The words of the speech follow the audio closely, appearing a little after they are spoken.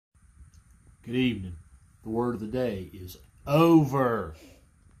Good evening. The word of the day is over.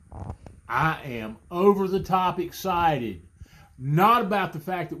 I am over the top excited. Not about the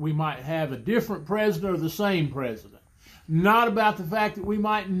fact that we might have a different president or the same president. Not about the fact that we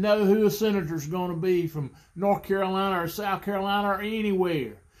might know who a senator's going to be from North Carolina or South Carolina or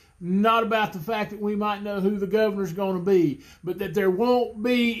anywhere. Not about the fact that we might know who the governor's going to be, but that there won't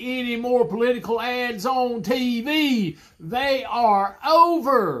be any more political ads on TV. They are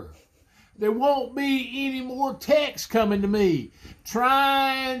over. There won't be any more texts coming to me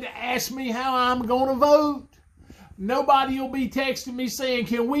trying to ask me how I'm going to vote. Nobody will be texting me saying,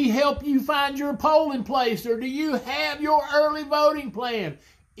 can we help you find your polling place, or do you have your early voting plan?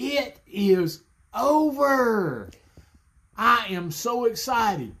 It is over. I am so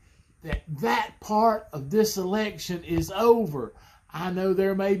excited that part of this election is over. I know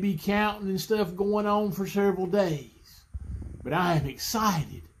there may be counting and stuff going on for several days, but I am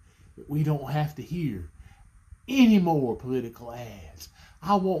excited that we don't have to hear any more political ads.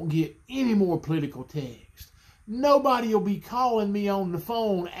 I won't get any more political text. Nobody will be calling me on the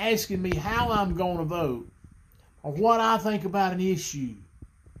phone asking me how I'm going to vote or what I think about an issue.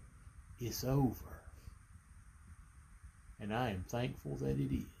 It's over. And I am thankful that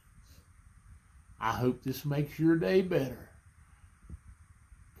it is. I hope this makes your day better,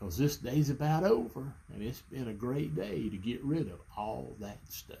 because this day's about over, and it's been a great day to get rid of all that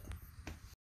stuff.